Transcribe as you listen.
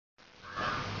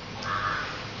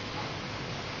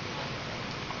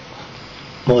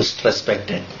Most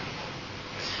respected,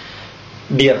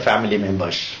 dear family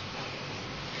members,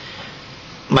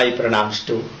 my pranams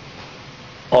to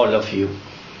all of you.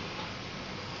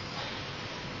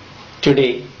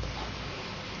 Today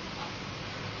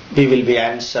we will be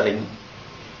answering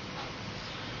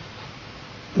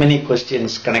many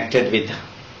questions connected with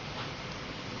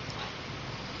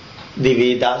the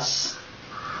Vedas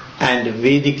and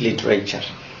Vedic literature.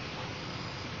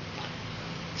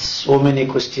 So many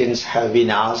questions have been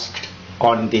asked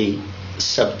on the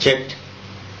subject.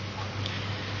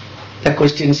 The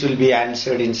questions will be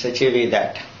answered in such a way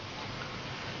that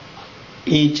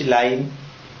each line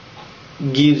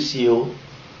gives you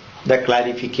the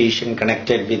clarification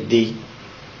connected with the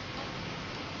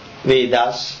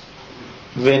Vedas,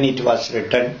 when it was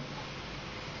written,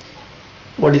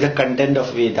 what is the content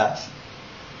of Vedas,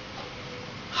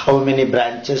 how many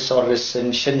branches or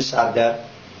recensions are there,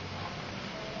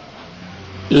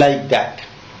 like that.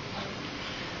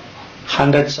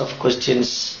 Hundreds of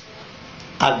questions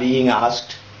are being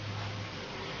asked,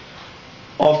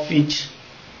 of which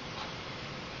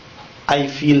I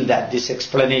feel that this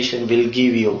explanation will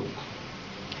give you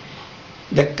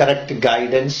the correct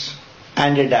guidance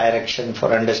and a direction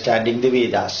for understanding the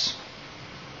Vedas.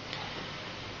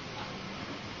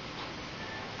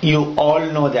 You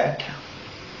all know that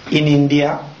in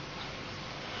India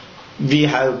we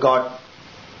have got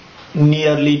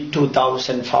nearly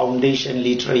 2000 foundation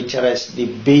literature as the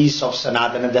base of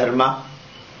Sanatana Dharma,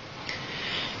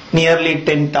 nearly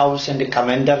 10,000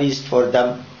 commentaries for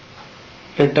them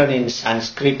written in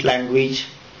Sanskrit language,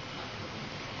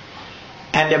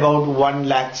 and about 1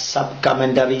 lakh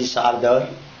sub-commentaries are there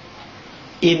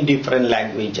in different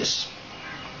languages.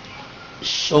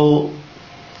 So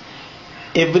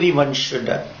everyone should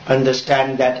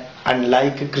understand that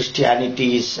unlike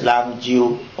Christianity, Islam,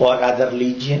 Jew or other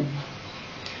religion,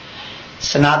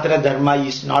 Sanatana Dharma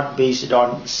is not based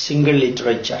on single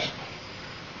literature,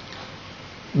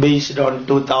 based on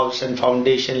 2000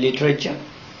 foundation literature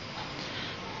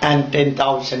and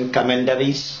 10,000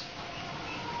 commentaries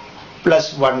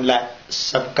plus 1 lakh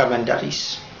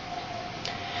sub-commentaries.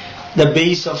 The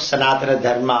base of Sanatana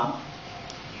Dharma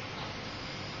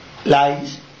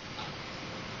lies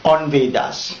on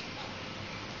Vedas.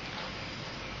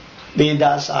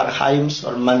 Vedas are hymns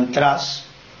or mantras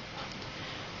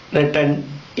written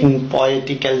in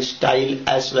poetical style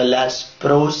as well as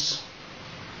prose,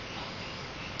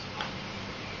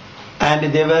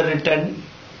 and they were written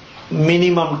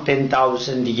minimum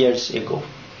 10,000 years ago.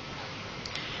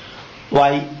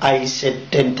 Why I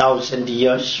said 10,000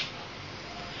 years?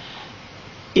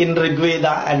 In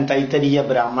Rigveda and Taittiriya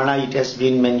Brahmana it has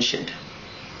been mentioned,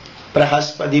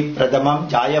 Prahaspadi Pradamam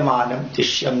Jayamanam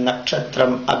Tishyam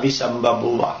Nakshatram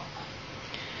Abhisambhabuva.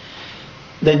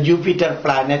 The Jupiter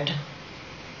planet,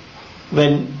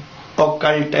 when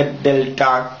occulted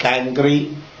Delta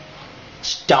Cangri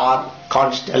star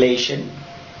constellation,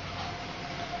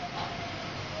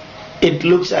 it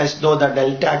looks as though the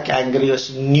Delta Cangri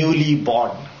was newly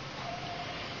born.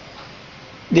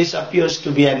 This appears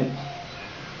to be an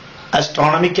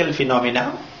astronomical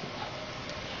phenomena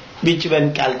which,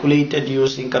 when calculated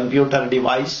using computer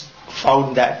device,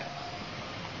 found that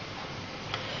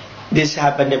this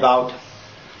happened about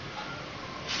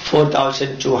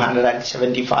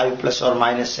 4275 plus or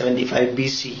minus 75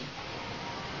 BC.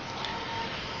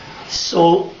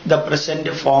 So the present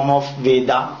form of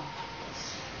Veda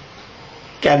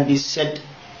can be set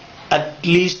at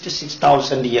least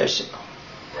 6000 years ago.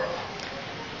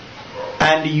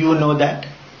 And you know that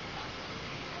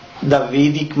the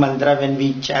Vedic mantra, when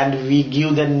we chant, we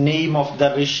give the name of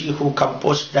the Rishi who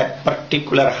composed that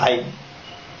particular hymn,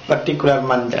 particular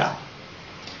mantra.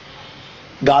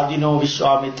 Gadino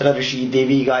Vishwamitra Rishi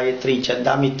Devi Gayatri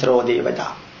Chanda Mitro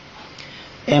Devada.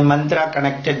 A mantra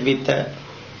connected with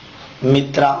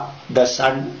Mitra, the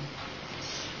sun,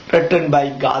 written by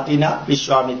Gadina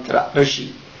Vishwamitra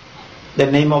Rishi. The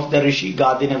name of the Rishi,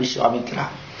 Gadina Vishwamitra.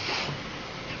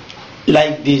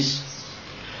 Like this,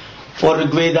 for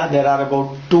Rigveda there are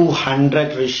about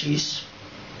 200 Rishis,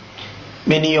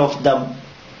 many of them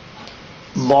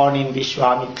born in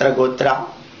Vishwamitra Gotra,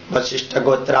 Vasishta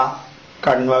Gotra,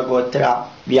 Kanva Gotra,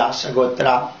 Vyasa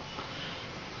Gotra,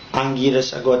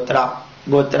 Angirasa Gotra.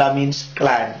 Gotra means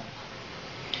clan.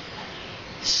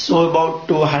 So about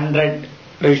 200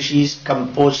 Rishis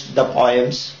composed the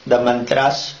poems, the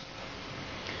mantras,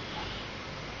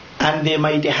 and they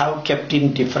might have kept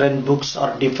in different books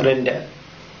or different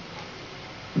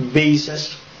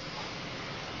bases,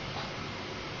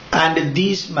 and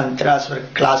these mantras were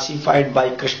classified by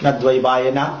Krishna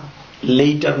Dvaipayana,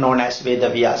 later known as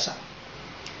Vedavyasa.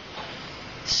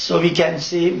 So we can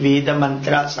say Veda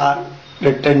mantras are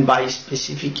written by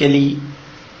specifically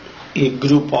a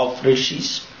group of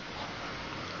rishis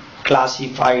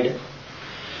classified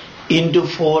into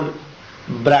 4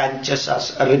 branches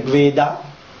as Rigveda,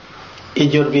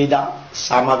 Yajurveda,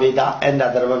 Samaveda and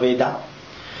Atharva Veda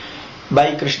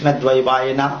by Krishna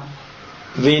Dvaivayana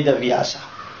Veda Vyasa.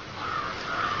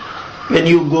 When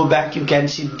you go back, you can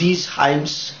see these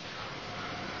hymns,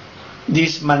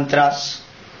 these mantras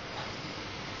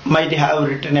might have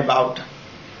written about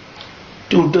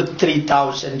 2,000 to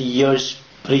 3,000 years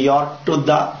prior to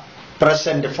the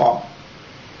present form.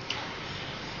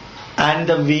 And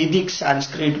the Vedic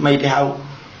Sanskrit might have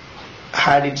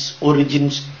had its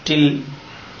origins till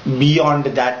beyond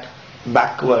that,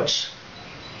 backwards.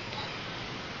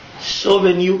 So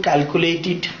when you calculate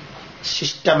it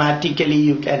systematically,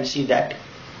 you can see that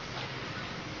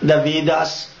the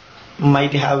Vedas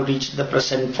might have reached the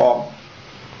present form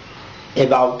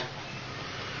about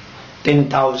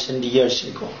 10,000 years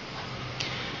ago.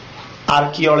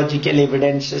 Archaeological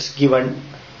evidence is given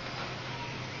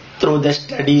through the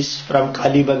studies from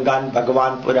Kalibangan,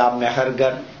 Bhagwanpura,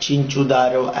 Mehergarh,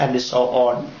 Chinchudaro and so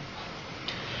on.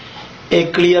 A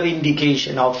clear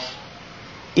indication of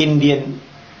Indian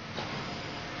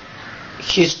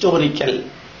historical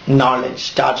knowledge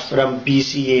starts from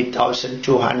BC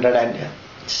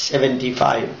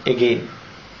 8275 again.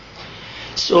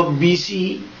 So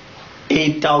BC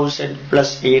 8000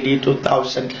 plus AD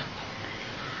 2000,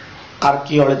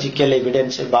 archaeological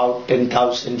evidence about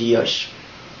 10,000 years.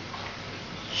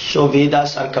 So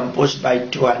Vedas are composed by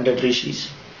 200 rishis,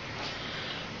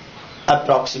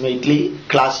 approximately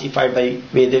classified by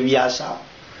Vedavyasa.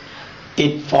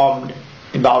 It formed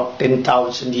about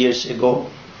 10,000 years ago.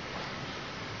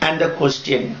 And the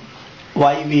question,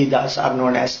 why Vedas are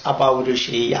known as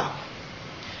Apaurushesha?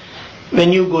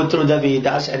 When you go through the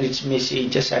Vedas and its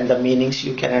messages and the meanings,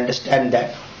 you can understand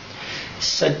that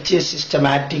such a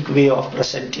systematic way of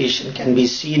presentation can be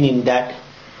seen in that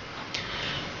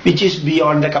which is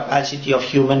beyond the capacity of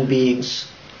human beings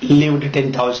lived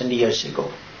 10,000 years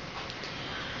ago.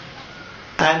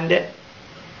 And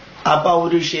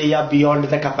Apaurushesha, beyond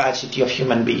the capacity of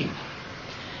human being.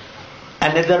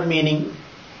 Another meaning,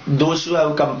 those who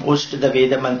have composed the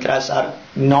Veda mantras are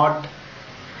not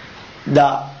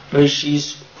the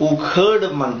rishis who heard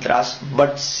mantras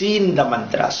but seen the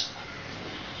mantras.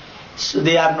 So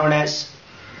they are known as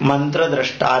mantra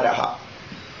drashtaraha.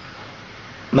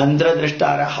 Mantra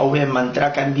drashtara, how a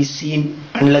mantra can be seen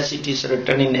unless it is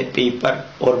written in a paper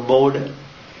or board.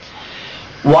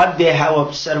 What they have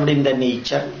observed in the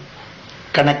nature,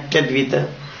 connected with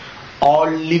all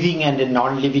living and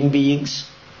non-living beings,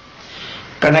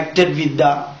 connected with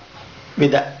the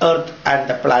earth and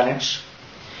the planets,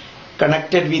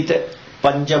 connected with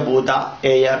Panchabhuta,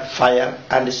 air, fire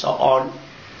and so on.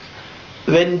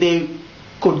 When they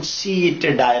could see it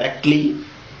directly,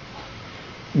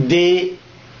 they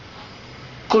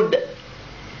could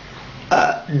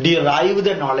derive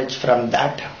the knowledge from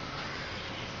that,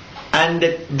 and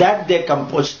that they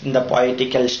composed in the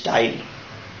poetical style.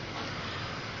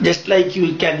 Just like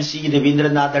you can see,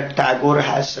 Rabindranath Tagore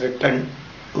has written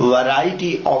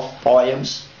variety of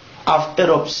poems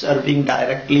after observing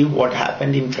directly what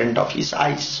happened in front of his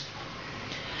eyes.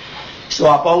 So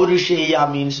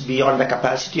Apaurushesha means beyond the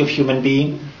capacity of human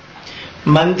being.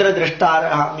 Mantra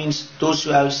drashtara means those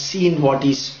who have seen what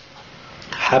is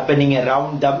happening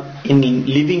around them in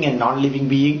living and non-living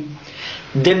being.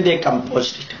 Then they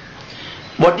composed it.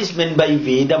 What is meant by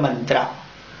Veda mantra?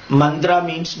 Mantra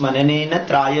means mananena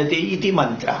trayate iti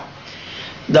mantra.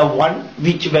 The one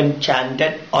which when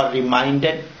chanted or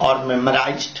reminded or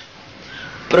memorized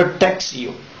protects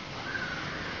you.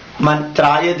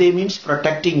 Trayate means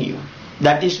protecting you.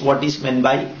 That is what is meant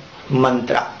by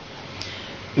mantra.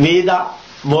 Veda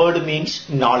word means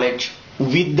knowledge.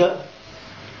 Vidya,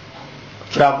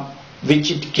 from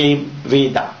which it came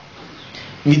Veda.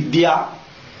 Vidya,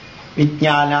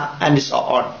 Vijnana and so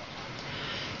on.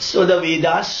 So the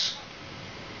Vedas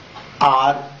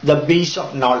are the base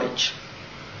of knowledge.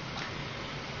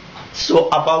 So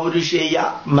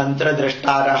Apaurushesha, mantra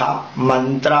drashtaraha,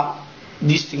 mantra,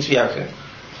 these things we have heard.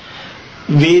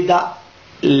 Veda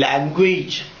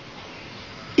language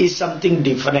is something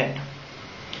different.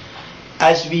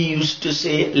 As we used to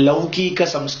say, Laukika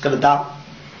Samskrita,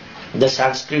 the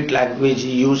Sanskrit language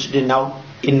used now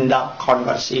in the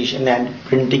conversation and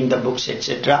printing the books,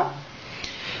 etc.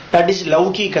 That is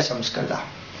Laukika Samskrita.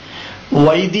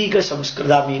 Vaidika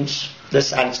Samskrita means the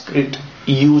Sanskrit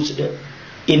used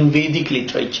in Vedic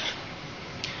literature.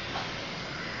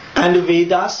 And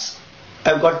Vedas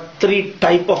have got 3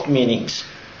 types of meanings.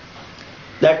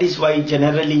 That is why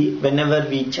generally whenever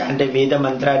we chant a Veda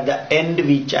mantra, at the end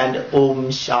we chant Om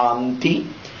Shanti,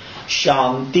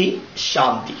 Shanti,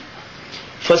 Shanti.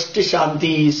 First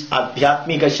Shanti is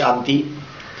Adhyatmika Shanti.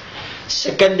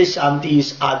 Second Shanti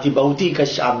is Adhibhautika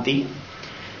Shanti.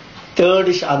 Third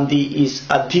Shanti is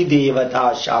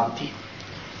Adhidevata Shanti.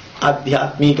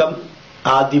 Adhyatmikam,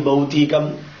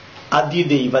 Adhibhautikam,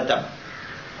 Adhidevatam.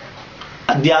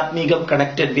 Adhyatmikam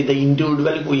connected with the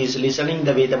individual who is listening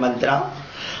the Veda mantra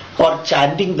or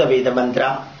chanting the Veda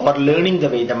mantra or learning the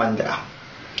Veda mantra.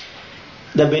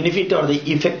 The benefit or the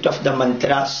effect of the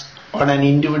mantras on an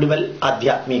individual,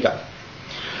 Adhyatmikam.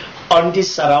 On the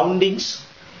surroundings,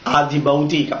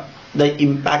 Adhibhautikam, the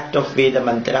impact of Veda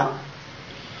mantra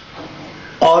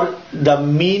or the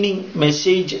meaning,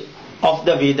 message of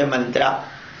the Veda mantra.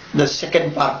 The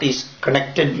second part is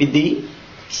connected with the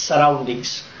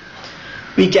surroundings.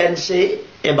 We can say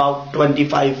about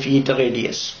 25 feet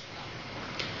radius.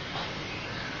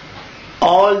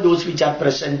 All those which are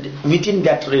present within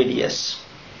that radius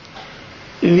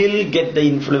will get the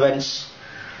influence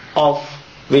of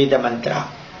Veda mantra.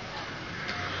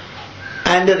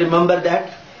 And remember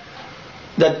that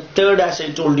the third, as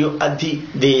I told you,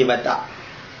 Adhidevata.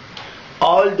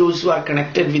 All those who are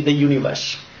connected with the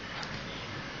universe,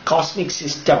 cosmic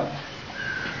system,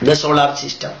 the solar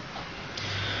system,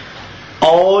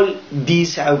 all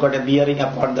these have got a bearing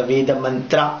upon the Veda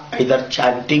mantra, either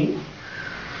chanting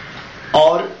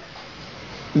or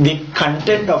the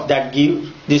content of that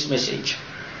give this message.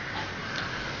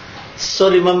 So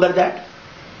remember that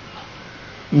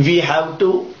we have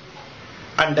to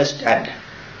understand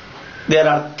there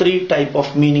are three types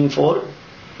of meaning for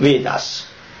Vedas: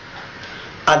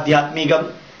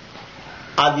 Adhyatmikam,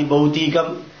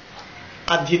 Adhibhautikam,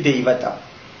 Adhidevatam.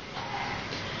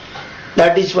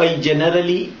 That is why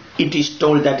generally it is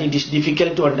told that it is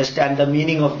difficult to understand the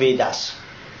meaning of Vedas,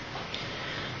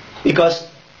 because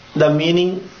the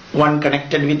meaning, one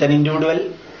connected with an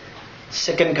individual,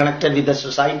 second connected with the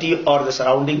society or the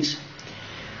surroundings,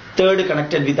 third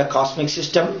connected with the cosmic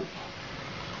system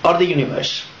or the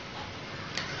universe.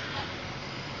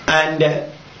 And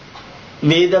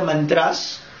Veda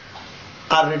mantras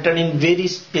are written in very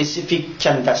specific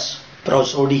chandas,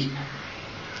 prosody.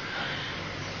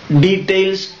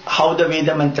 Details how the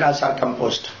Veda mantras are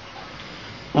composed.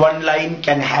 One line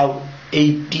can have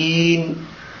 18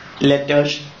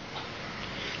 letters,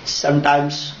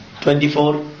 sometimes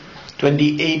 24,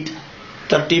 28,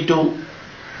 32,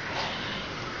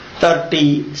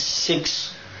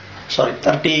 36,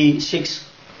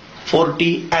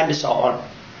 40 and so on.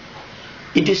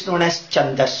 It is known as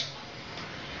chandas.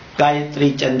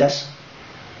 Gayatri chandas,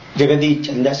 Jagadi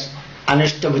chandas,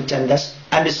 Anushtav chandas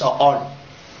and so on.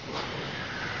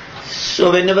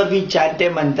 So whenever we chant a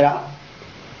mantra,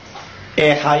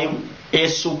 a hymn, a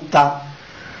sukta,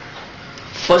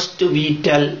 first we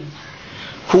tell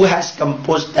who has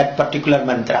composed that particular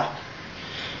mantra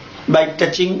by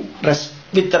touching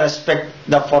with respect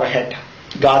the forehead.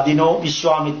 Gadino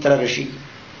Vishwamitra Rishi.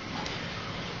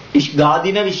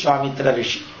 Gadina Vishwamitra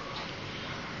Rishi.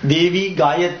 Devi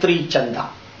Gayatri Chanda.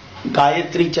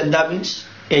 Gayatri Chanda means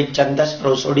a chandas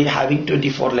prosody having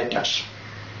 24 letters.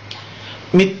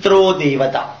 Mitro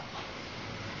Devata,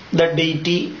 the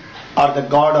deity or the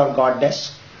god or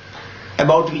goddess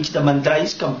about which the mantra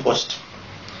is composed.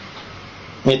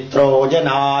 Mitro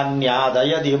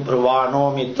Jananyadayadi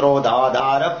Bruvano Mitro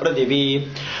Dadara Pradivi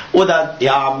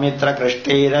Udadhyam Mitra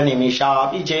Krishtera Nimisha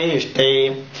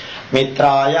Vicheshte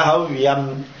Mitraya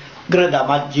Havyam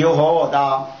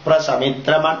Gradamadyohoda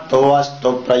Prasamitra Matto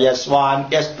Astu Prayaswan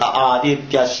Yasta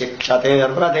Aditya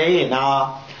Shikshater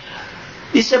Pradena.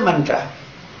 This is a mantra.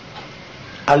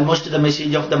 Almost the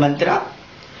message of the mantra.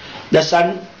 The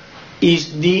sun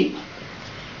is the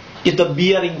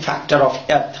bearing factor of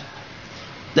earth.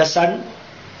 The sun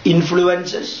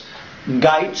influences,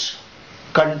 guides,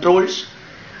 controls,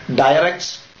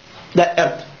 directs the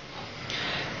earth.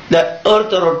 The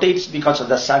earth rotates because of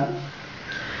the sun,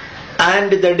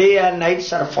 and the day and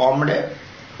nights are formed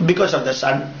because of the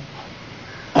sun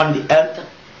on the earth.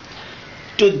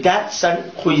 To that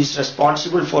sun who is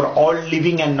responsible for all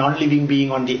living and non-living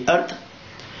being on the earth,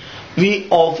 we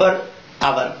offer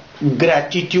our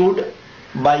gratitude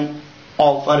by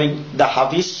offering the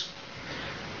havis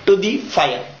to the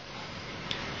fire.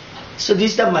 So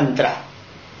this is the mantra.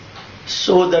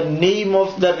 So the name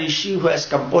of the rishi who has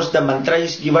composed the mantra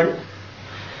is given,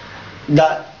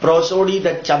 the prosody,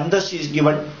 the chandas is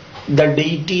given, the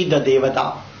deity, the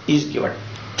devata is given.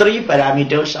 Three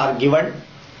parameters are given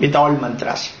with all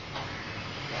mantras.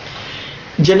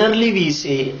 Generally we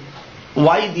say,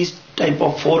 why this type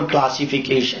of four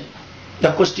classification?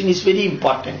 The question is very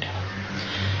important.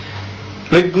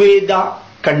 Rig Veda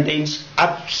contains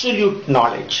absolute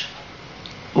knowledge.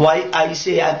 Why I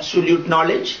say absolute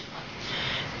knowledge?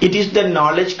 It is the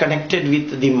knowledge connected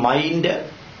with the mind,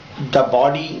 the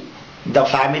body, the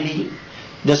family,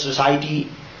 the society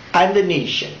and the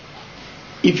nation.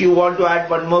 If you want to add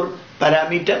one more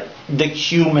parameter, the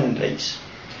human race.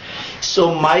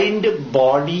 So mind,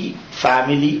 body,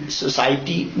 family,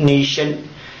 society, nation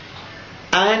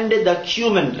and the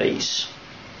human race.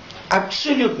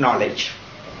 Absolute knowledge.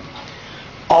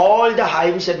 All the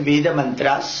hymns and Veda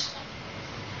mantras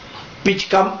which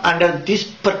come under this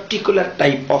particular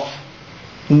type of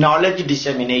knowledge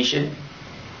dissemination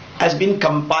has been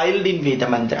compiled in Veda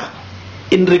mantra,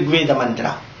 in Rig Veda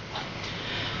mantra.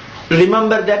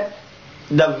 Remember that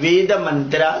the Veda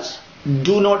mantras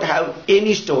do not have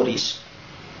any stories,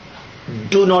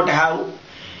 do not have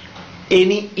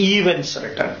any events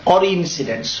written or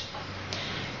incidents.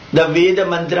 The Veda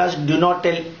mantras do not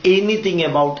tell anything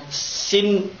about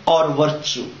sin or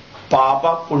virtue,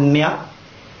 papa, punya,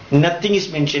 nothing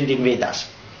is mentioned in Vedas.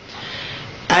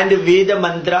 And Veda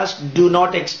mantras do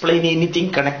not explain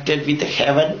anything connected with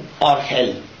heaven or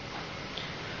hell.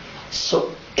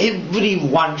 So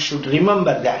everyone should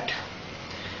remember that.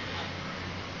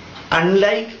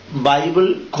 Unlike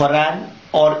Bible, Quran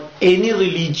or any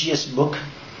religious book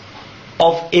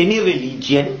of any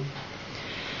religion,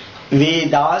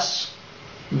 Vedas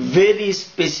very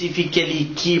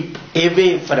specifically keep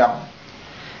away from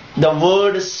the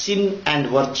word sin and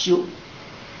virtue,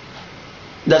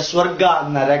 the Swarga,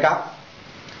 Naraga,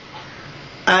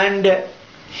 and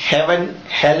heaven,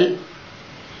 hell,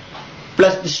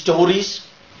 plus the stories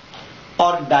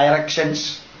or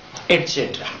directions,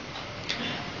 etc.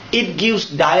 It gives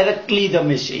directly the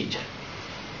message.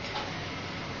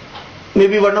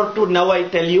 Maybe one or two now I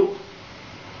tell you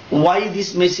why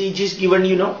this message is given,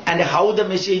 and how the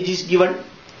message is given.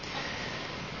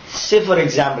 Say for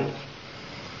example,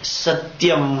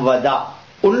 Satyam Vada,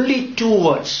 only 2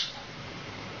 words.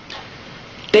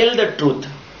 Tell the truth.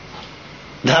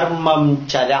 Dharmam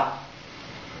Chara,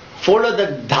 follow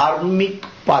the dharmic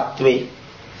pathway.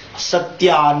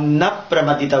 Satyanna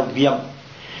Pramaditavyam,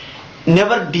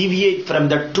 never deviate from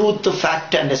the truth,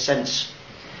 fact and essence.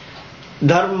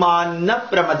 Dharmanna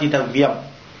Pramaditavyam,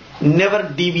 never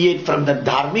deviate from the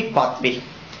dharmic pathway.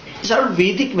 These are all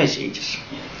Vedic messages.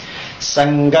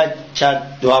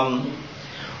 Sangachadvam,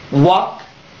 walk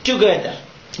together,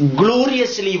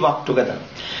 gloriously walk together.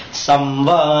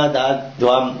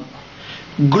 Samvadadvam,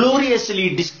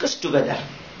 gloriously discuss together.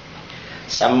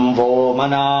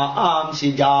 Samvomana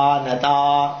amsi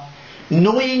janata,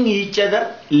 knowing each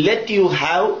other, let you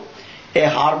have a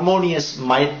harmonious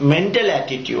mental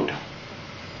attitude.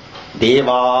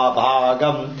 Deva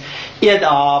bhagam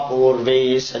yada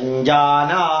purve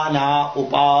sanjanana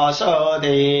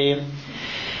upasade,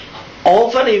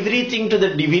 offer everything to the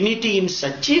divinity in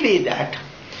such a way that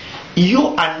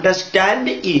you understand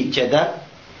each other,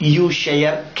 you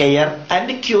share, care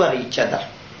and cure each other.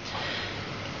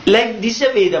 Like this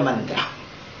a Veda mantra.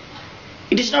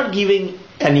 It is not giving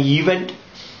an event,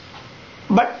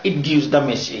 but it gives the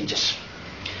messages.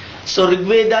 So Rig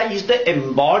Veda is the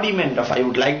embodiment of, I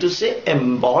would like to say,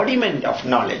 embodiment of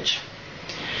knowledge.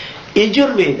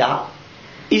 Yajurveda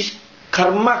is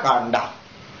Karma Kanda.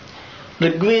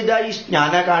 Rig Veda is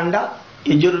Jnana Kanda,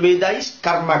 Yajurveda is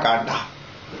Karma Kanda.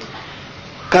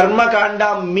 Karma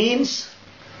Kanda means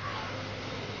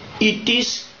it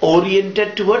is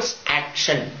oriented towards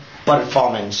action,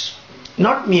 performance,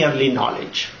 not merely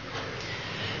knowledge.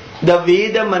 The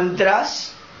Veda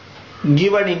mantras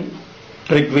given in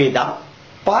Rig Veda,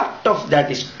 part of that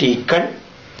is taken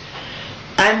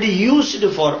and used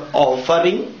for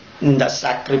offering the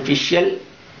sacrificial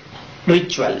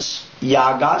rituals,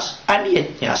 yagas and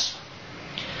yajnas.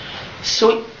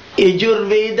 So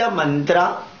Yajurveda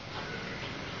mantra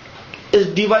is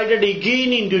divided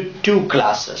again into 2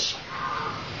 classes.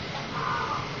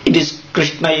 It is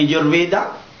Krishna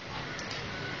Yajurveda.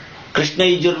 Krishna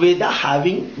Yajurveda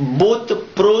having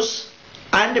both prose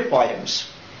and poems.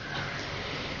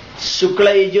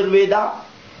 Shukla Yajurveda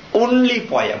only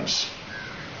poems.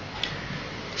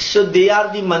 So they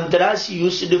are the mantras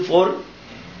used for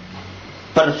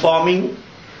performing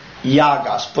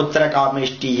yagas. Putra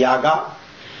Kameshti Yaga,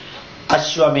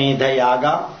 Ashwamedha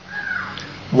Yaga,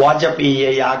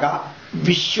 Vajapeya Yaga,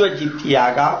 Vishwajit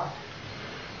Yaga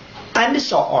and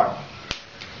so on.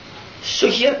 So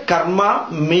here karma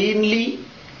mainly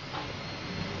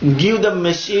give the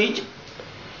message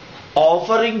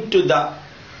offering to the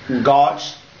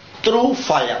gods through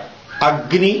fire.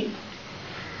 Agni,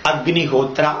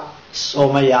 Agnihotra,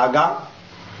 Somayaga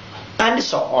and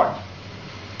so on.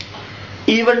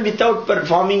 Even without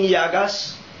performing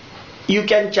yagas, you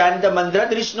can chant the mantra,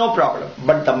 there is no problem.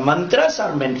 But the mantras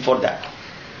are meant for that.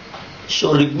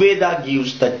 So Rigveda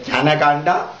gives the Jnana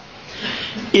Kanda,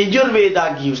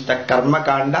 Yajurveda gives the Karma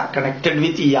Kanda connected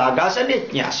with yagas and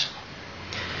yajnas.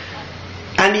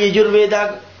 And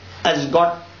Yajurveda has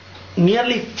got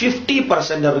nearly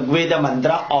 50% of Rigveda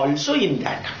mantra also in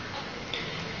that.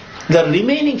 The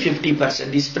remaining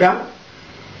 50% is from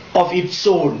of its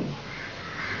own.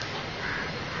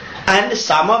 And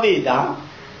Samaveda,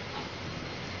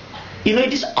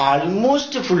 it is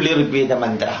almost fully Rigveda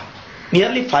mantra.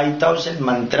 Nearly 5,000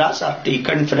 mantras are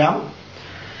taken from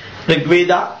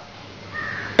Rigveda,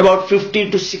 about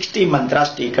 50 to 60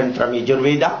 mantras taken from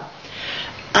Yajurveda,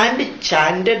 and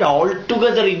chanted all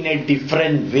together in a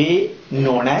different way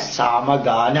known as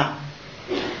Samagana.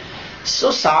 So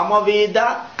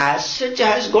Samaveda as such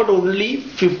has got only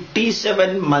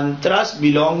 57 mantras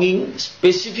belonging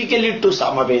specifically to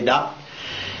Samaveda,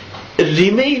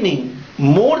 remaining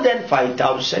more than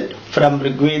 5,000 from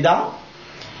Rigveda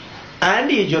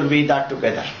and Yajurveda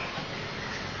together.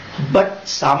 But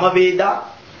Samaveda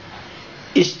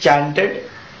is chanted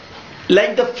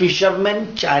like the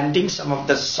fishermen chanting some of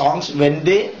the songs when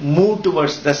they move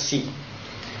towards the sea.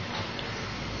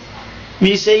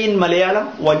 We say in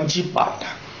Malayalam, Vanchipata.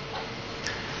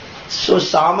 So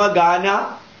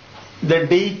Samagana, the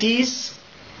deities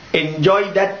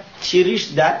enjoy that,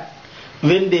 cherish that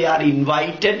when they are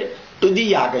invited to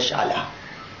the Yagashala.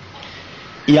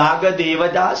 Yaga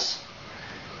Devadas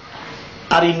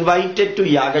are invited to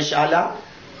Yagashala,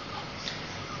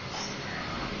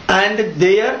 and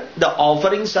there the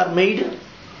offerings are made,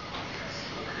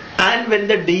 and when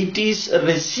the deities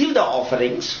receive the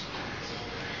offerings,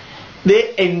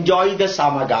 they enjoy the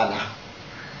Samagana.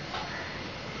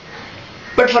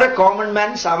 But for a common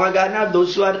man, Samagana,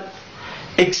 those who are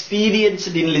experienced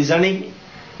in listening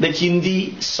the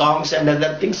Hindi songs and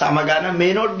other things, Samagana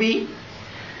may not be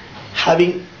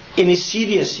having any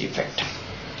serious effect.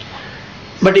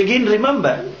 But again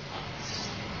remember,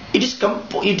 it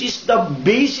is the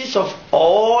basis of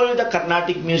all the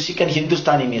Carnatic music and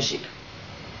Hindustani music.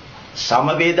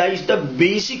 Samaveda is the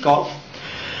basic of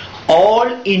all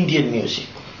Indian music,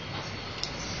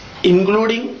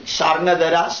 including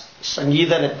Sarnadaras,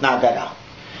 Sangeeta Ratnagara,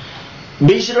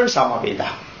 based on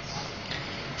Samaveda.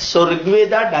 So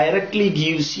Rigveda directly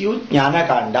gives you Jnana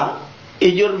Kanda,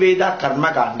 Yajurveda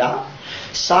Karma Kanda,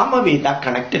 Samaveda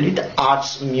connected with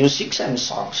arts, musics and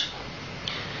songs.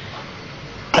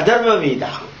 Atharva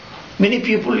Veda, many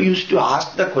people used to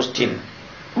ask the question,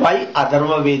 why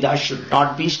Atharva Veda should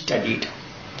not be studied?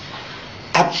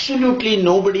 Absolutely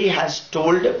nobody has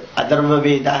told Atharva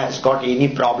Veda has got any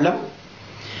problem.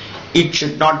 It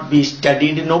should not be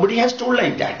studied. Nobody has told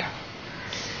like that.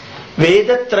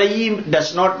 Veda Trayi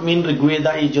does not mean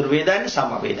Rigveda, Yajurveda and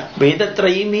Samaveda. Veda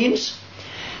Trayi means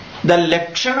the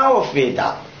Lakshana of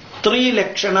Veda. 3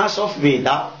 Lakshanas of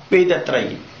Veda, Veda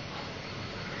Trayi.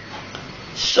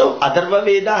 So Atharva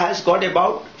Veda has got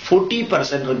about 40%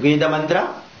 Rigveda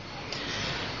mantra.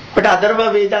 But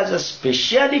Atharva Veda's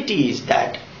speciality is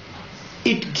that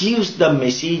it gives the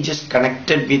messages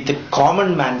connected with the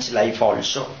common man's life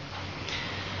also.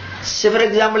 Say for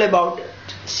example, about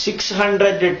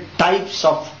 600 types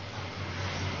of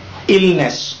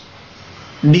illness,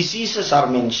 diseases are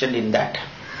mentioned in that.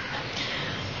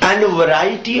 And a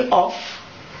variety of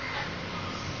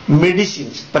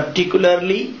medicines,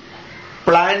 particularly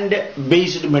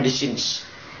plant-based medicines,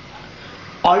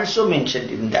 also mentioned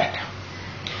in that.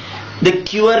 The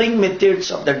curing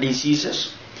methods of the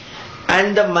diseases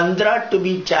and the mantra to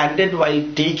be chanted while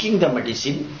taking the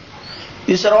medicine,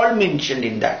 these are all mentioned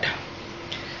in that.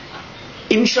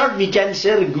 In short, we can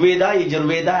say Rigveda,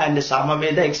 Yajurveda and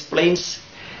Samaveda explains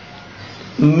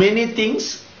many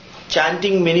things,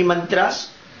 chanting many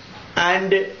mantras and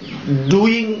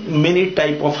doing many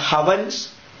type of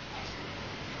havans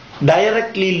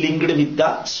directly linked with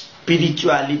the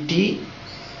spirituality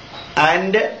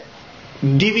and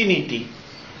divinity.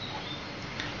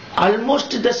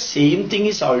 Almost the same thing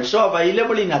is also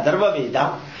available in Atharva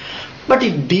Veda, but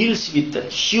it deals with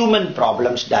human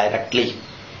problems directly.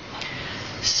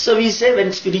 So we say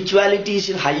when spirituality is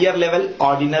in higher level,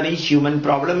 ordinary human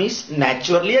problem is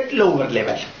naturally at lower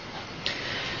level.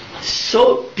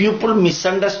 So people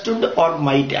misunderstood or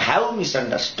might have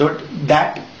misunderstood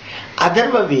that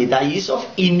Atharva Veda is of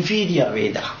inferior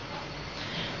Veda.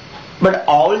 But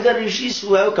all the rishis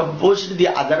who have composed the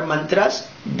other mantras,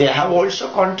 they have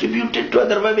also contributed to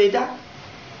Atharva Veda.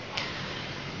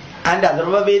 And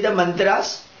Atharva Veda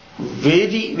mantras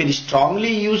very, very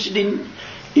strongly used in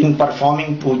in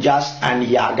performing pujas and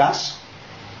yagas.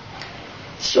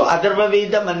 So Atharva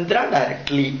Veda mantra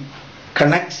directly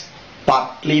connects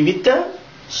partly with the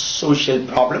social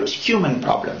problems, human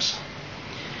problems.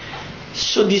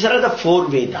 So these are the 4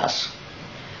 Vedas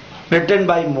written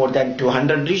by more than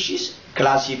 200 rishis,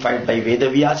 classified by Veda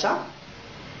Vyasa.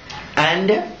 And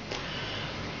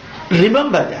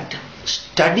remember that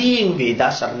studying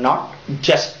Vedas are not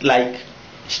just like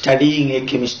studying a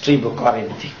chemistry book or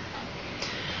anything.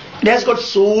 It has got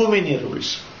so many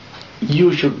rules.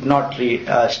 You should not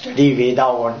study Veda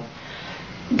on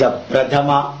the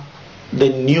Pradhama, the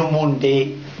new moon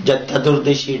day, the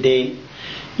Chaturdashi day.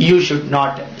 You should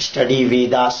not study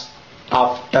Vedas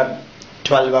after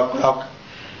 12 o'clock.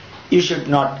 You should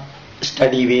not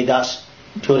study Vedas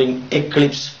during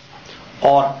eclipse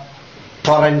or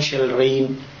torrential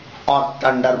rain or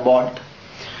thunderbolt,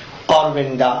 or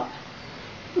when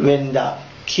the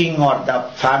king or the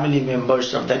family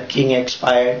members of the king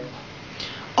expired,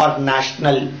 or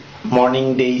national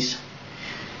mourning days.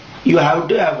 You have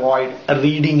to avoid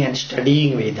reading and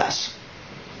studying Vedas.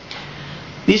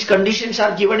 These conditions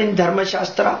are given in Dharma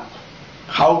Shastra.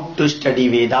 How to study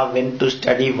Veda, when to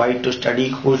study, why to study,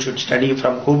 who should study,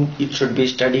 from whom it should be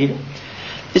studied.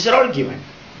 These are all given.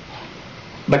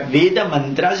 But Veda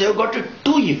mantras have got 2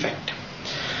 effects.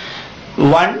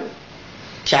 One,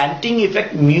 chanting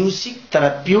effect, music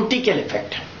therapeutical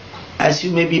effect. As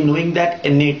you may be knowing that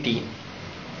NAT,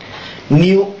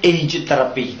 New Age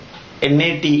Therapy,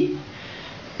 NAT,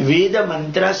 Veda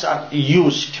mantras are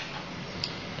used.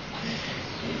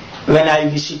 When I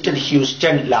visited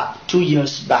Houston lab 2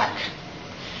 years back,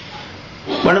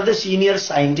 one of the senior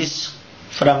scientists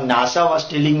from NASA was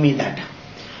telling me that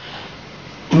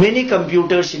many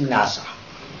computers in NASA,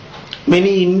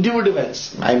 many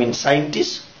individuals,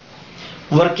 scientists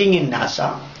working in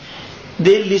NASA,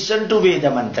 they listen to Veda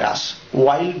mantras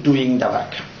while doing the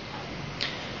work.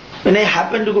 When I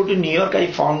happened to go to New York,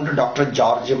 I found Dr.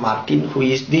 George Martin, who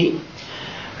is the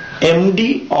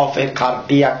MD of a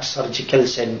cardiac surgical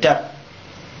center.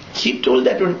 He told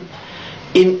that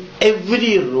in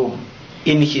every room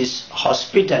in his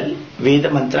hospital,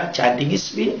 Veda mantra chanting is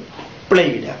being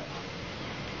played.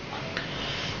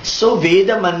 So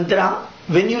Veda mantra,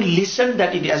 when you listen,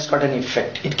 that it has got an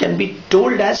effect. It can be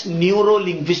told as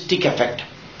neuro-linguistic effect.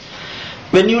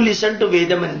 When you listen to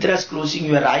Veda mantras, closing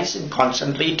your eyes and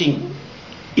concentrating,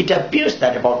 it appears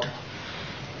that about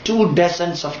 2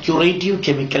 dozens of curative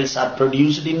chemicals are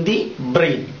produced in the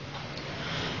brain.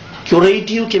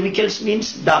 Curative chemicals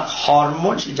means the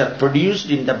hormones which are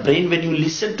produced in the brain when you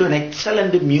listen to an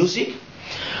excellent music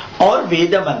or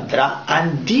Veda mantra,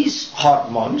 and these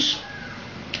hormones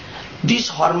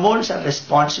are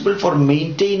responsible for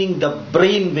maintaining the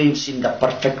brain waves in the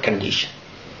perfect condition.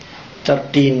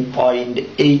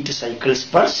 13.8 cycles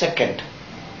per second,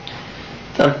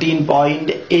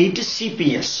 13.8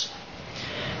 CPS.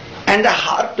 And the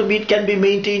heartbeat can be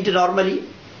maintained normally.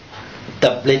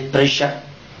 The blood pressure,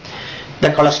 the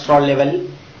cholesterol level,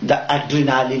 the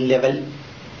adrenaline level.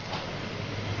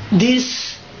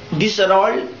 These are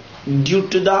all due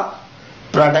to the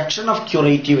production of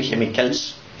curative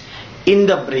chemicals in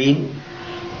the brain,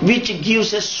 which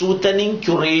gives a soothing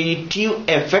curative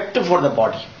effect for the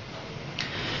body.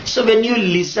 So when you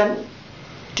listen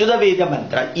to the Veda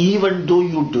mantra, even though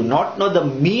you do not know the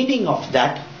meaning of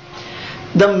that,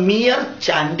 the mere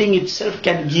chanting itself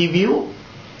can give you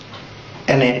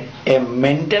a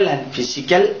mental and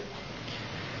physical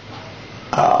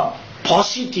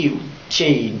positive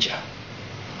change.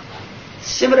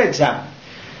 Similar example.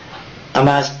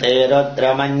 Namaste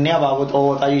Rudramanya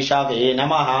Bhavuto Taishave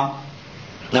Namaha.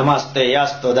 Namaste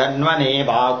Astu Dhanvane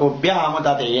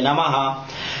Bhakubhyamutate Namaha.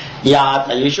 Ya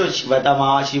Taishu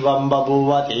Shivatama Shivam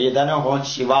Babhuvate Danoho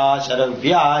Shiva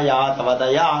Sharavya Ya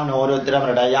Tavataya No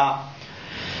Rudramradaya.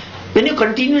 When you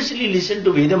continuously listen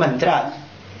to Veda mantra,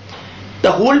 the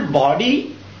whole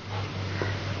body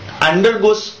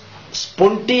undergoes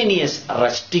spontaneous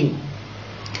resting.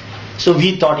 So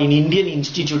we thought in Indian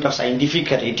Institute of Scientific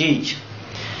Heritage,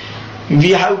 we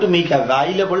have to make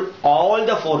available all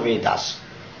the 4 Vedas.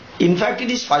 In fact,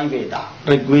 it is 5 Veda: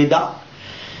 Rig Veda,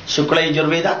 Shukla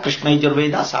Yajurveda, Krishna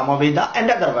Yajurveda, Sama Veda and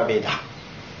Atharva Veda.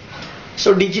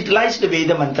 So digitalized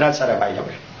Veda mantras are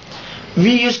available.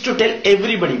 We used to tell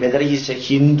everybody, whether he is a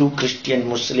Hindu, Christian,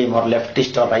 Muslim or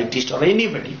leftist or rightist or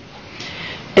anybody,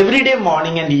 every day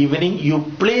morning and evening you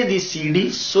play this CD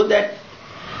so that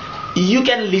you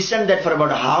can listen that for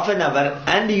about half an hour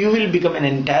and you will become an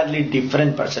entirely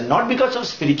different person. Not because of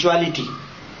spirituality,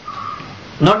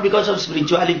 not because of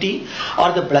spirituality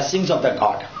or the blessings of the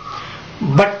God,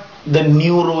 but the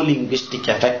neuro-linguistic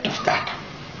effect of that.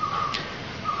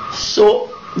 So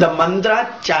the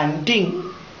mantra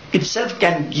chanting itself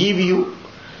can give you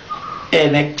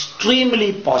an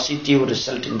extremely positive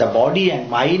result in the body and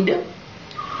mind.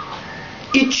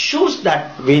 It shows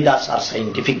that Vedas are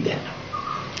scientific then,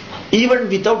 even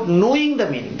without knowing the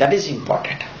meaning. That is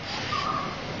important.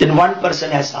 Then one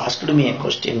person has asked me a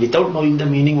question, without knowing the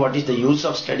meaning, what is the use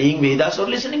of studying Vedas or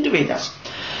listening to Vedas?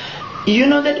 You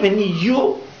know that when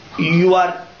you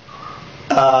are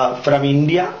from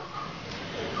India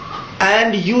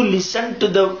and you listen to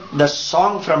the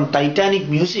song from Titanic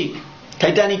movie,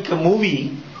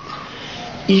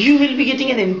 you will be getting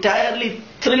an entirely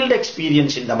thrilled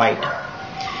experience in the mind.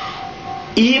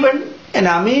 Even an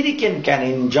American can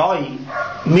enjoy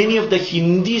many of the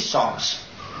Hindi songs.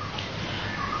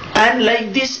 And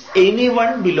like this,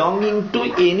 anyone belonging to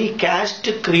any caste,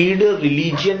 creed,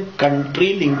 religion,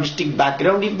 country, linguistic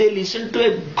background, if they listen to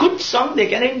a good song, they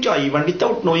can enjoy even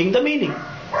without knowing the meaning.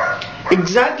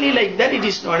 Exactly like that, it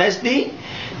is known as the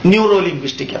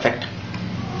neuro-linguistic effect.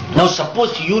 Now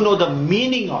suppose you know the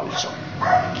meaning also.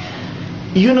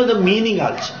 You know the meaning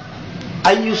also.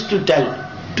 I used to tell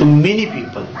to many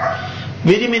people,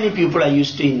 very many people I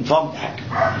used to inform that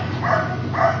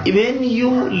when you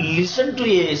listen to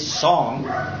a song,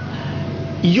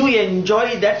 you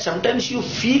enjoy that. Sometimes you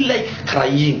feel like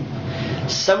crying,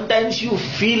 sometimes you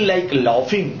feel like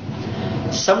laughing,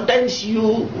 sometimes you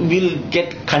will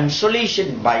get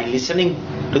consolation by listening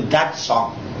to that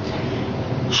song.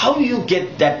 How you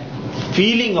get that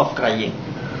feeling of crying?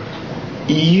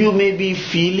 You may be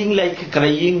feeling like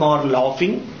crying or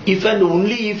laughing if and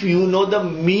only if you know the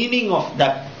meaning of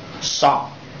that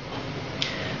song.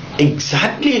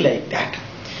 Exactly like that.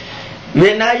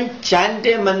 When I chant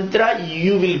a mantra,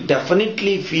 you will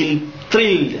definitely feel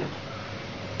thrilled.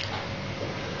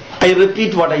 I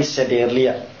repeat what I said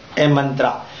earlier. A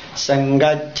mantra.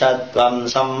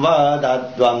 Sangachatvam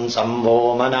samvadadvam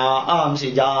samvo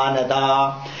manaamsi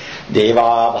janata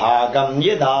deva bhagam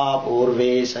yada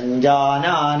purve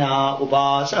sanjanana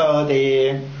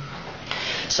upasade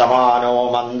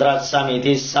samano mandra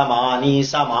samiti samani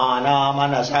samana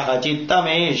manasah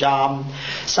chittamesham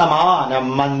samanam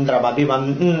mandram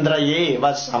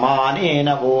abhimandrayeva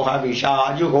samanena voha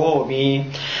vishajuhomi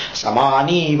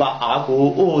samani va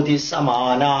aku udi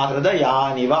samana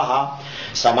hridayani vaha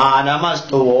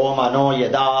samanamastu o mano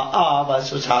yada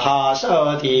avasusaha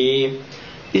sati.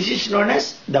 This is known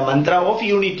as the mantra of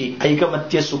unity,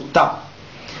 Aikamatya Sukta.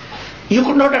 You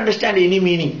could not understand any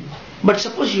meaning, but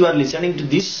suppose you are listening to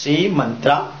this same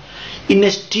mantra in a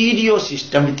stereo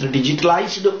system with a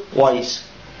digitalized voice,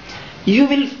 you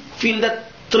will feel the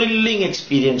thrilling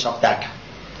experience of that.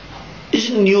 This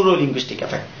is neuro-linguistic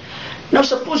effect. Now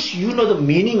suppose you know the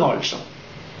meaning also.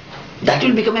 That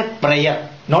will become a prayer,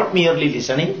 not merely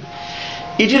listening.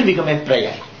 It will become a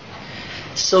prayer.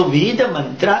 So Veda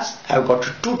mantras have got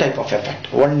two types of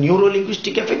effect. One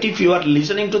neuro-linguistic effect if you are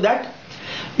listening to that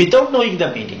without knowing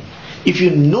the meaning. If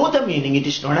you know the meaning, it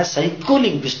is known as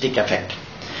psycho-linguistic effect.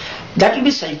 That will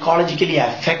be psychologically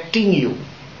affecting you.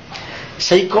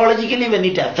 Psychologically when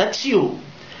it affects you,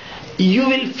 you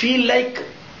will feel like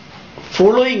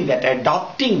following that,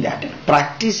 adopting that,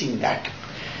 practicing that.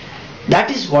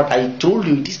 That is what I told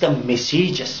you, it is the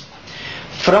messages.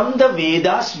 From the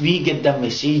Vedas we get the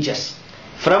messages.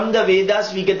 From the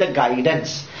Vedas we get the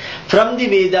guidance. From the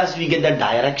Vedas we get the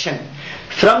direction.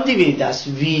 From the Vedas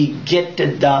we get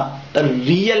the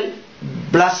real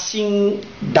blessing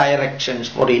directions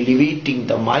for elevating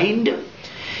the mind,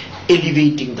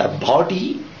 elevating the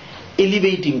body,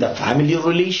 elevating the family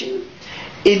relation,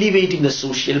 elevating the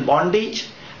social bondage,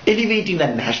 elevating the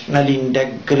national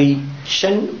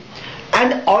integration,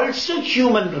 and also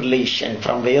human relation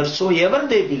from wheresoever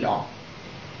they belong.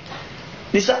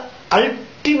 This is the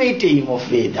ultimate aim of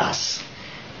Vedas.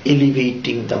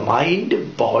 Elevating the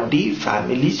mind, body,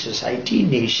 family, society,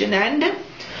 nation and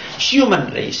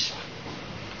human race.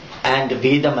 And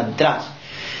Veda mantras.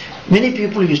 Many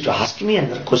people used to ask me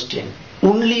another question.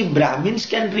 Only Brahmins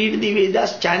can read the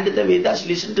Vedas, chant the Vedas,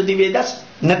 listen to the Vedas?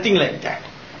 Nothing like that.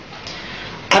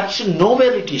 Actually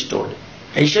nowhere it is told.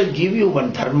 I shall give you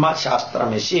one Dharma Shastra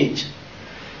message.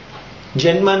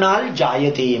 Janmanal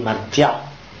jayate martya.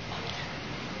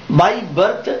 By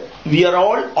birth, we are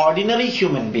all ordinary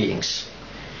human beings.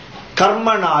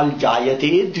 Karmanal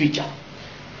jayate dvija.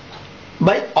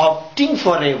 By opting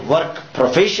for a work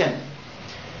profession,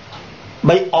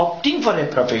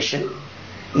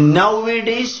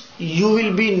 nowadays you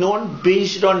will be known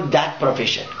based on that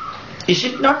profession. Is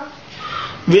it not?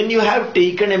 When you have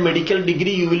taken a medical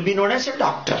degree, you will be known as a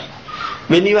doctor.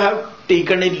 When you have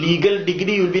taken a legal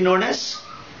degree, you will be known as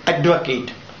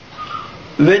advocate.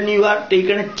 When you are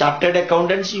taken a chartered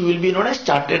accountancy, you will be known as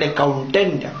chartered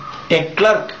accountant, a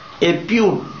clerk, a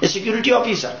peon, a security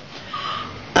officer,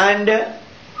 and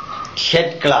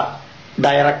head clerk,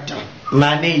 director,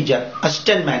 manager,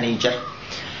 assistant manager.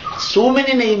 So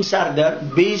many names are there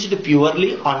based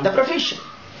purely on the profession.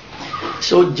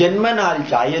 So Janmanal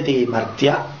Jayate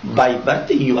Martya, by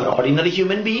birth you are ordinary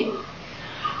human being,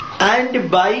 and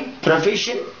by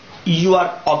profession you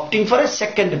are opting for a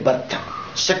second birth.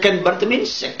 Second birth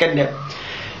means second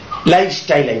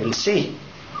lifestyle, I will say.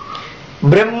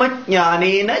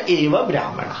 Brahmajnanena eva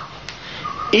brahmana.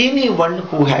 Anyone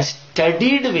who has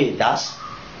studied Vedas,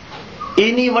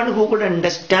 anyone who could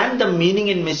understand the meaning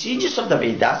and messages of the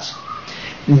Vedas,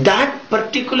 that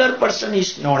particular person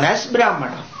is known as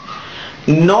Brahmana.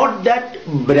 Not that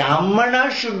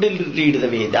Brahmana should read the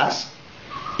Vedas.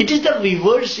 It is the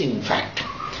reverse, in fact.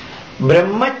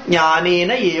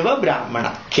 Brahmajnanena eva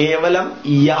brahmana. Kevalam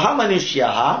yaha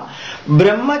manushyaha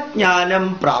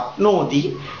brahmajnanam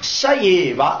prapnoti sa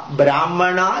eva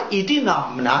brahmana iti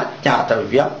namna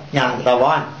jnatavyam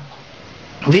jnatavan.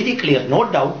 Very clear, no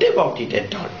doubt about it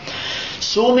at all.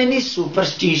 So many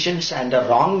superstitions and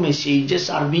wrong messages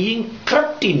are being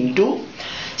crept into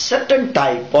certain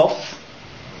type of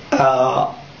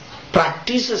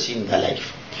practices in the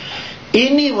life.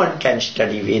 Anyone can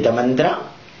study Veda mantra,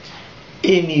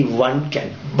 anyone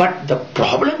can. But the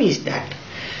problem is that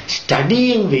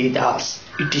studying Vedas,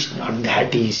 it is not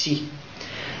that easy.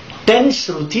 10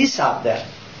 Shrutis are there.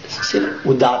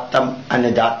 Udattam,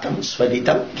 Anudattam,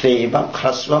 Swaritam, Revam,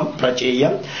 Hrasvam,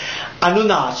 Pracheyam,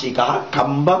 Anunasika,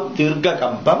 Kambam, Dirga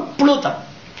Kambam, Plutam.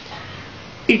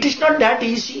 It is not that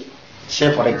easy.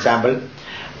 Say for example,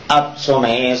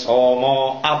 Apsume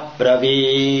Somo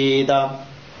Apraveda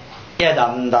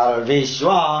Yadandal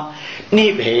Vishwa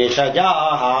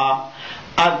Nibheshajaha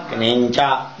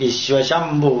Agnincha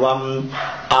Vishwashambhuvam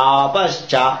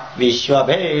Apascha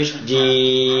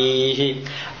Vishwabheshji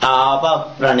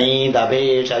Apapranida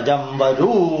Veshajam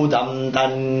Varudam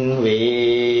Tanve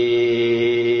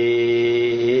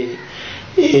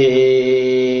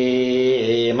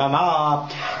Mama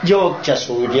Jokcha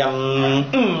Suryam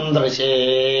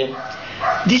Drase.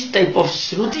 This type of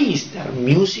Shruti is there,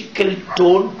 musical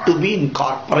tone to be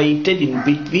incorporated in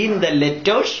between the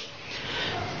letters,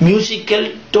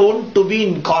 musical tone to be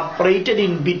incorporated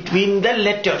in between the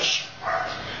letters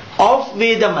of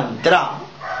Veda mantra.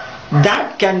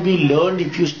 That can be learned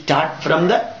if you start from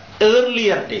the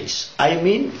earlier days, I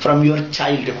mean from your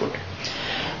childhood.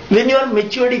 When you are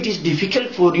matured, it is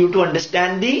difficult for you to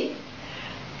understand the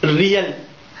real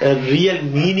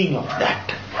meaning of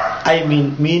that. I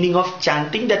mean meaning of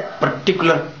chanting that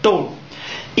particular tone.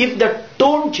 If the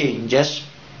tone changes,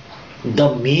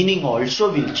 the meaning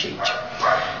also will change.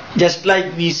 Just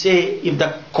like we say, if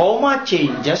the comma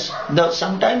changes,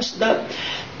 sometimes the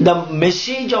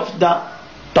message of the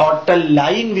total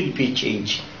line will be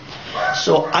changed.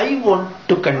 So I want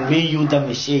to convey you the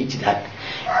message that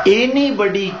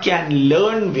anybody can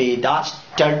learn Veda,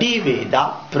 study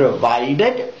Veda,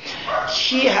 provided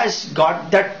he has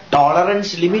got that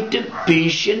tolerance, limited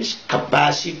patience,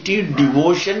 capacity,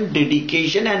 devotion,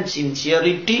 dedication and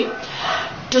sincerity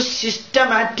to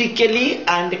systematically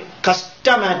and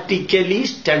custommatically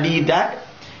study that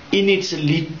in its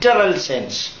literal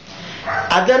sense.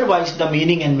 Otherwise the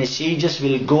meaning and messages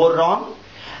will go wrong,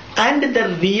 and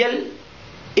the real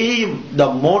aim, the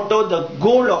motto, the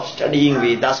goal of studying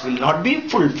Vedas will not be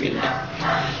fulfilled.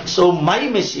 So my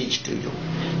message to you,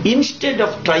 instead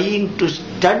of trying to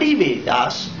study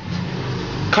Vedas,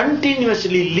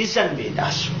 continuously listen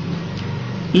Vedas.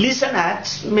 Listen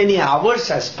as many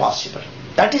hours as possible.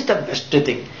 That is the best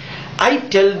thing. I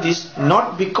tell this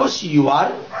not because you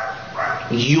are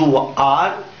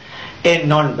a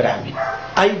non-Brahmin.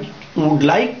 I would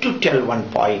like to tell one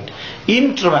point.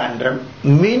 In Trivandrum,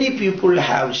 many people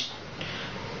have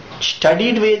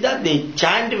studied Veda, they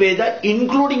chant Veda,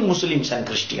 including Muslims and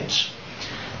Christians.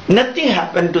 Nothing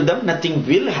happened to them, nothing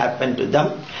will happen to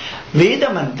them.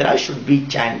 Veda mantra should be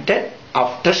chanted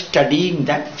after studying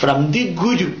that from the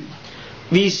Guru.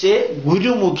 We say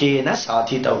Guru Mukhena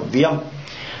Sadhitavyam.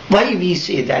 Why we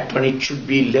say that when it should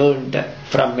be learned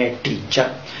from a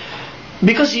teacher?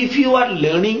 Because if you are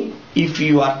learning, if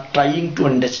you are trying to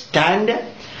understand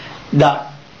the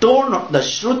tone of the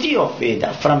Shruti of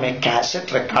Veda from a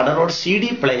cassette recorder or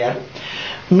CD player,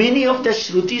 many of the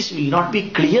Shrutis will not be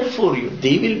clear for you.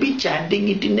 They will be chanting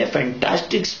it in a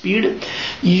fantastic speed.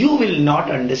 You will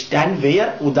not understand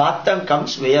where Udattam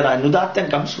comes, where Anudattam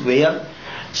comes, where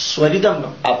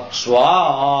Swaridam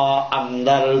Apswa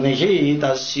Andar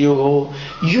Nishitasyo.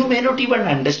 You may not even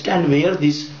understand where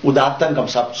this Udattam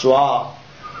comes, Apswa.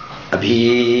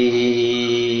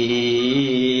 Abhi.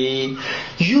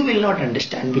 You will not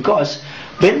understand, because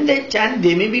when they chant,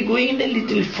 they may be going in a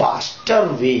little faster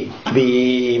way.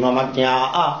 Abhi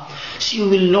mamajna. So you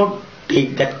will not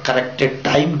take that corrected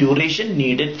time duration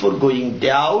needed for going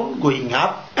down, going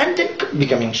up, and then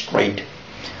becoming straight.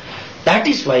 That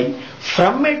is why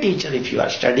from a teacher, if you are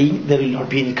studying, there will not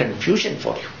be any confusion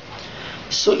for you.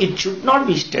 So it should not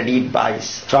be studied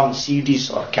from CDs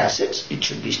or cassettes. It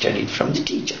should be studied from the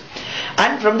teacher.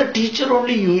 And from the teacher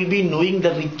only you will be knowing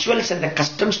the rituals and the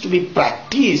customs to be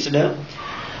practiced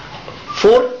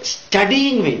for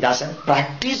studying Vedas and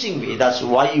practicing Vedas.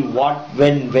 Why, what,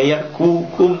 when, where, who,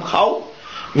 whom, how.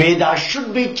 Vedas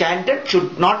should be chanted,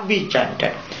 should not be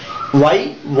chanted.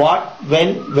 Why, what,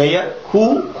 when, where,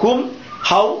 who, whom,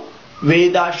 how.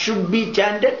 Vedas should be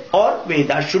chanted or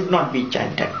Vedas should not be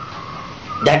chanted.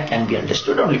 That can be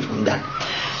understood only from that.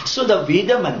 So the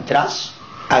Veda mantras,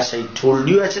 as I told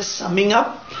you as a summing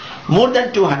up, more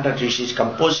than 200 rishis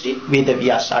composed it. Veda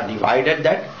Vyasa divided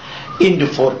that into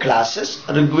 4 classes.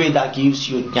 Rigveda gives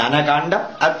you Jnana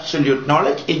Kanda, absolute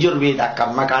knowledge. Yajurveda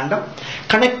Karma Kanda,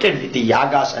 connected with the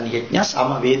Yagas and Yajnas.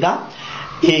 Samaveda,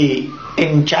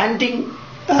 enchanting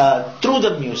through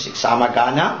the music,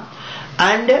 Samagana.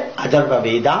 And Atharva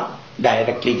Veda,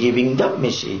 directly giving the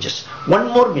messages. One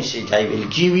more message I will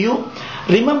give you.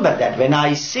 Remember that when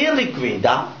I say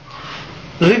Rigveda,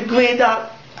 Rigveda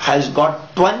has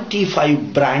got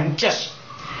 25 branches.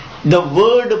 The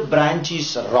word branch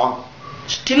is wrong.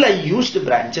 Still I used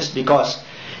branches because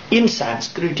in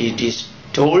Sanskrit it is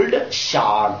told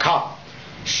Shakha.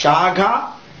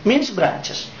 Shakha means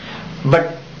branches.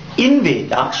 But in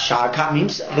Veda, Shakha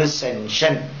means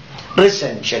recension.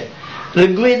 Recension.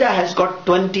 Rigveda has got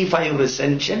 25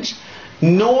 recensions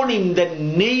known in the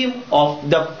name of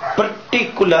the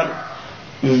particular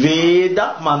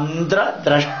Veda, Mantra,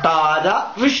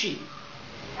 Drashtada, Rishi.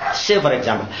 Say for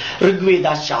example,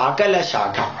 Rigveda Shakala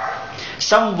Shakha.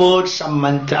 Some words, some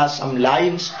mantras, some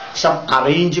lines, some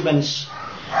arrangements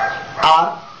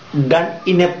are done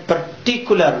in a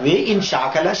particular way in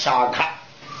Shakala Shakha.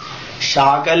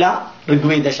 Shakala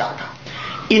Rigveda Shakha.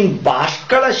 In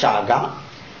Bhaskala Shakha,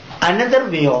 another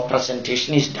way of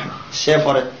presentation is done. Say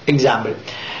for example,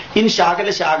 in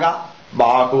Shakala Shakha,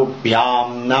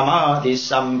 Bahubhyam namadi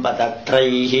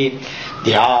sampadatraihi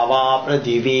dhyava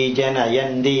pradhivi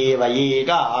janayan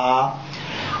devayega.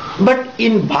 But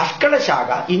in Bhaskala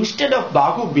Shakha, instead of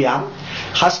Bahubhyam,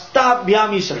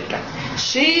 Hastabhyam is written.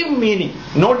 Same meaning,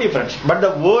 no difference, but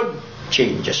the word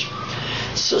changes.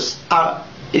 So,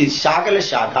 Shakala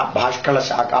Shakha, Bhaskala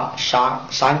Shakha,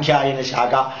 Sankhyayana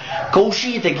Shakha,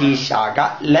 Kaushitaki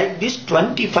Shakha, like this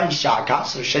 25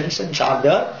 Shakhas, recensions are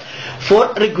there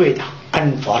for Rigveda.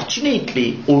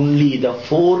 Unfortunately, only the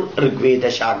 4 Rigveda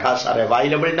Shakhas are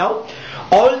available now.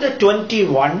 All the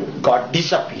 21 got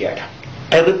disappeared.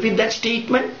 I repeat that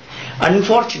statement.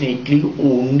 Unfortunately,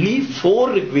 only 4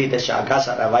 Rigveda Shakhas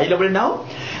are available now.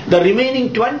 The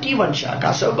remaining 21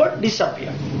 Shakhas have got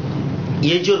disappeared.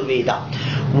 Yajurveda,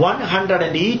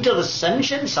 108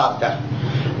 recensions are there,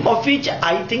 of which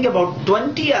I think about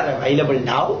 20 are available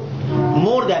now.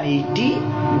 More than 80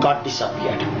 got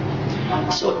disappeared.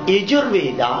 So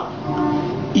Yajurveda,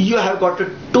 you have got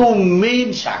 2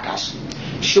 main shakhas,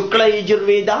 Shukla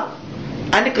Yajurveda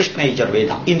and Krishna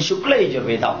Yajurveda. In Shukla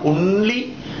Yajurveda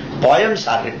only poems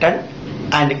are written,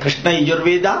 and Krishna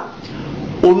Yajurveda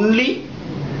only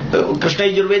Krishna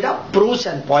Yajurveda prose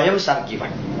and poems are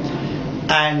given.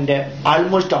 And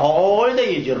almost all the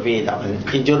Yajurveda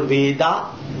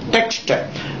text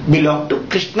belong to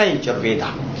Krishna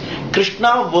Yajurveda.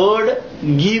 Krishna word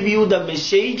gives you the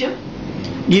message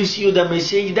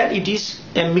that it is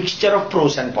a mixture of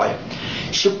prose and poem.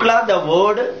 Shukla, the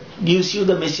word gives you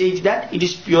the message that it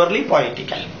is purely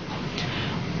poetical.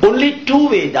 Only 2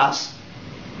 Vedas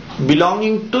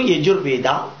belonging to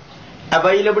Yajurveda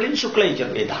available in Shukla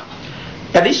Yajurveda.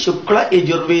 That is Shukla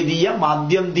Yajurvediya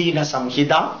Madhyam Dina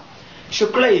Samhita,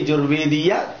 Shukla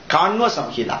Yajurvediya Kanva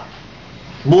Samhita.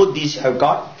 Both these have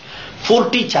got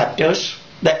 40 chapters.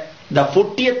 The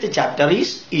 40th chapter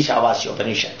is Ishavasya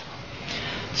Upanishad.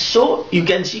 So you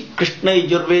can see Krishna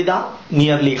Yajurveda,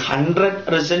 nearly 100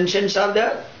 recensions are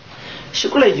there.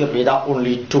 Shukla Yajurveda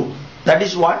only 2. That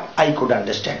is what I could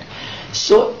understand.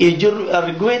 So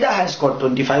Rigveda has got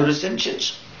 25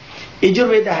 recensions.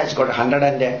 Yajurveda has got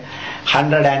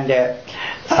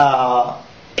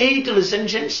 108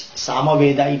 recensions.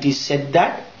 Samaveda, it is said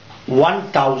that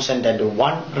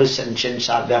 1001 recensions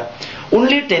are there.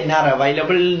 Only 10 are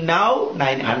available now.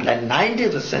 990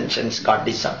 recensions got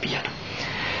disappeared.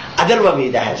 Atharva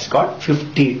Veda has got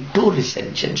 52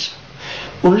 recensions.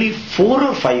 Only 4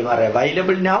 or 5 are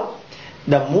available now.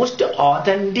 the most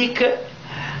authentic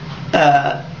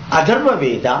Atharva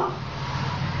Veda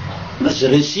was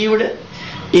received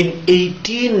in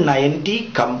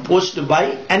 1890, composed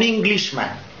by an Englishman.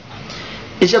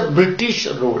 It's a British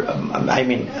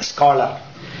scholar.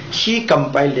 He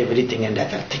compiled everything and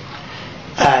other thing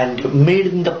and made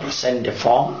in the present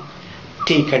form,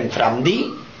 taken from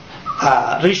the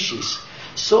Rishis.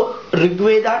 So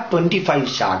Rigveda 25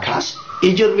 shakhas,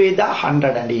 Yajurveda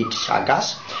 108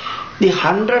 shakhas. The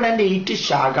 108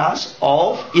 shakhas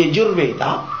of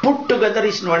Yajurveda put together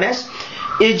is known as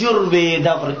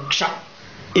Yajurveda Vriksha.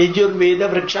 Yajurveda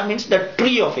Vriksha means the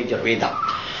tree of Yajurveda.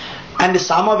 And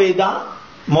Samaveda,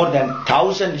 more than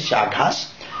 1000 shakhas.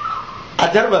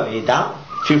 Atharva Veda,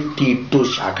 52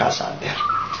 shakhas are there.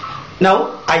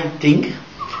 Now, I think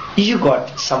you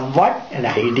got somewhat an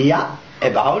idea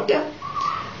about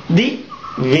the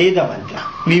Veda mantra.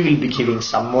 We will be giving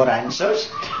some more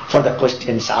answers for the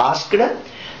questions asked,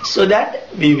 so that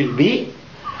we will be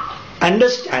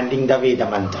understanding the Veda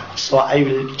mantra. So I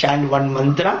will chant one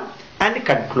mantra and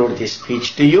conclude this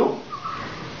speech to you.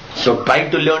 So try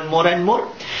to learn more and more.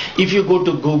 If you go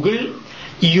to Google,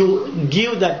 you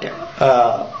give that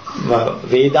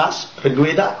Vedas,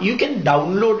 Rigveda, you can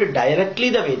download directly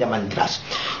the Veda mantras.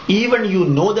 Even you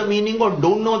know the meaning or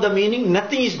don't know the meaning,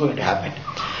 nothing is going to happen.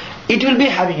 It will be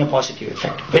having a positive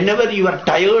effect. Whenever you are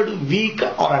tired, weak,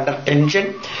 or under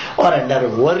tension, or under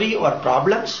worry or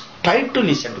problems, try to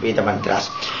listen to Veda mantras.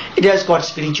 It has got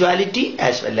spirituality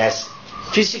as well as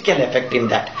physical effect in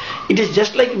that. It is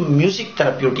just like music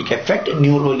therapeutic effect,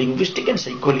 neuro-linguistic and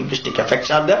psycho-linguistic effects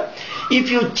are there. If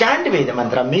you chant Veda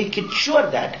mantra, make it sure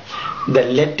that the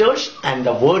letters and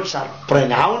the words are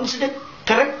pronounced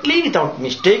correctly without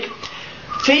mistake,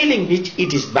 failing which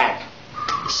it is bad.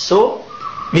 So,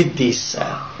 with these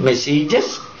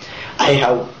messages, I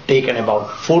have taken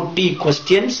about 40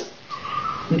 questions.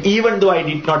 Even though I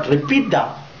did not repeat them,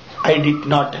 I did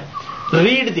not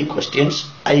read the questions,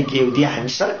 I gave the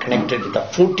answer connected with the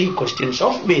 40 questions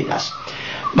of Vedas.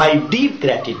 My deep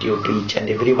gratitude to each and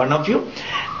every one of you.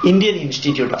 Indian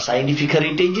Institute of Scientific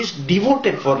Heritage is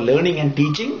devoted for learning and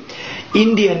teaching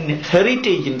Indian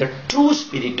heritage in the true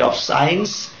spirit of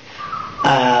science,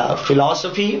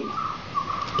 philosophy,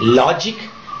 logic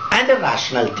and a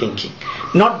rational thinking.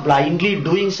 Not blindly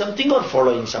doing something or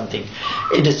following something.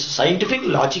 It is scientific,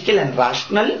 logical and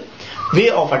rational way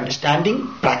of understanding,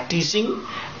 practicing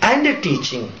and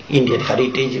teaching Indian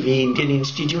heritage. We, Indian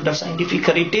Institute of Scientific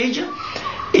Heritage,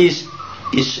 is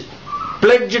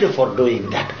pledged for doing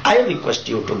that. I request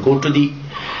you to go to the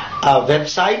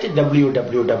website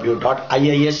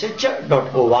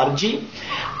www.iish.org.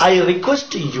 I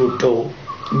request you to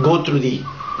go through the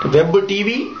web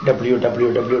TV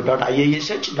www.iish.tv.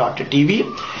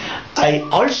 I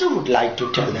also would like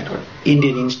to tell that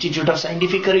Indian Institute of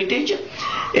Scientific Heritage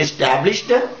established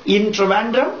in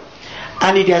Trivandrum,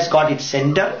 and it has got its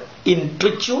center in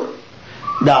Trichure,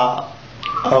 the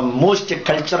most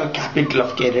cultural capital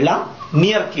of Kerala,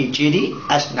 near Kicheri,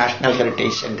 as National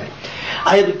Heritage Center.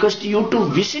 I request you to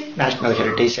visit National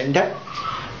Heritage Center,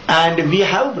 and we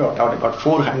have brought out about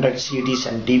 400 CDs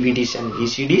and DVDs and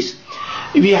VCDs.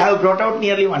 We have brought out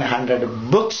nearly 100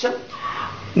 books.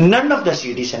 None of the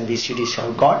CDs and VCDs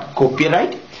have got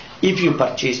copyright. If you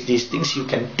purchase these things, you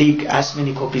can take as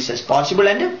many copies as possible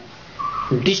and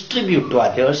distribute to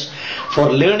others for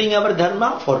learning our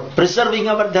dharma, for preserving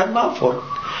our dharma, for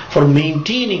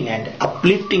maintaining and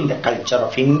uplifting the culture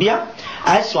of India.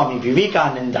 As Swami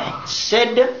Vivekananda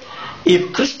said,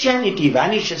 if Christianity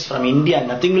vanishes from India,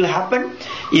 nothing will happen.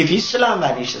 If Islam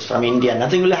vanishes from India,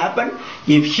 nothing will happen.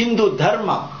 If Hindu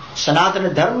Dharma,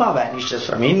 Sanatana Dharma vanishes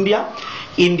from India,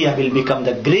 India will become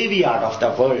the graveyard of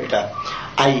the world.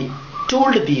 I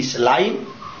told this line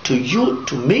to you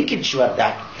to make it sure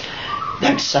that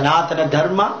Sanatana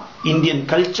Dharma, Indian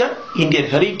culture, Indian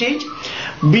heritage,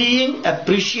 being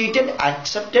appreciated,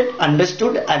 accepted,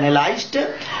 understood, analyzed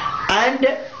and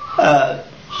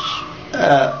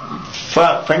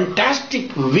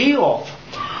fantastic way of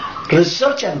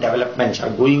research and developments are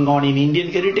going on in Indian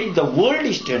heritage. The world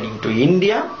is turning to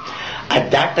India. At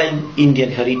that time,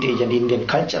 Indian heritage and Indian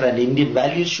culture and Indian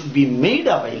values should be made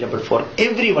available for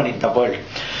everyone in the world.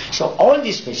 So all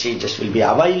these messages will be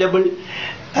available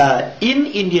in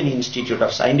Indian Institute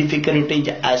of Scientific Heritage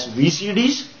as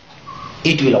VCDs.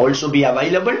 It will also be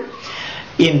available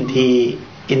in the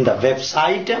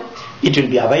website. It will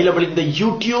be available in the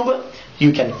YouTube.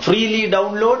 You can freely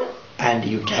download and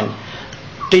you can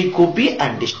take copy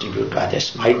and distribute to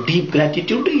others. My deep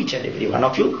gratitude to each and every one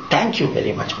of you. Thank you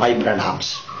very much. My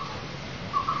pranams.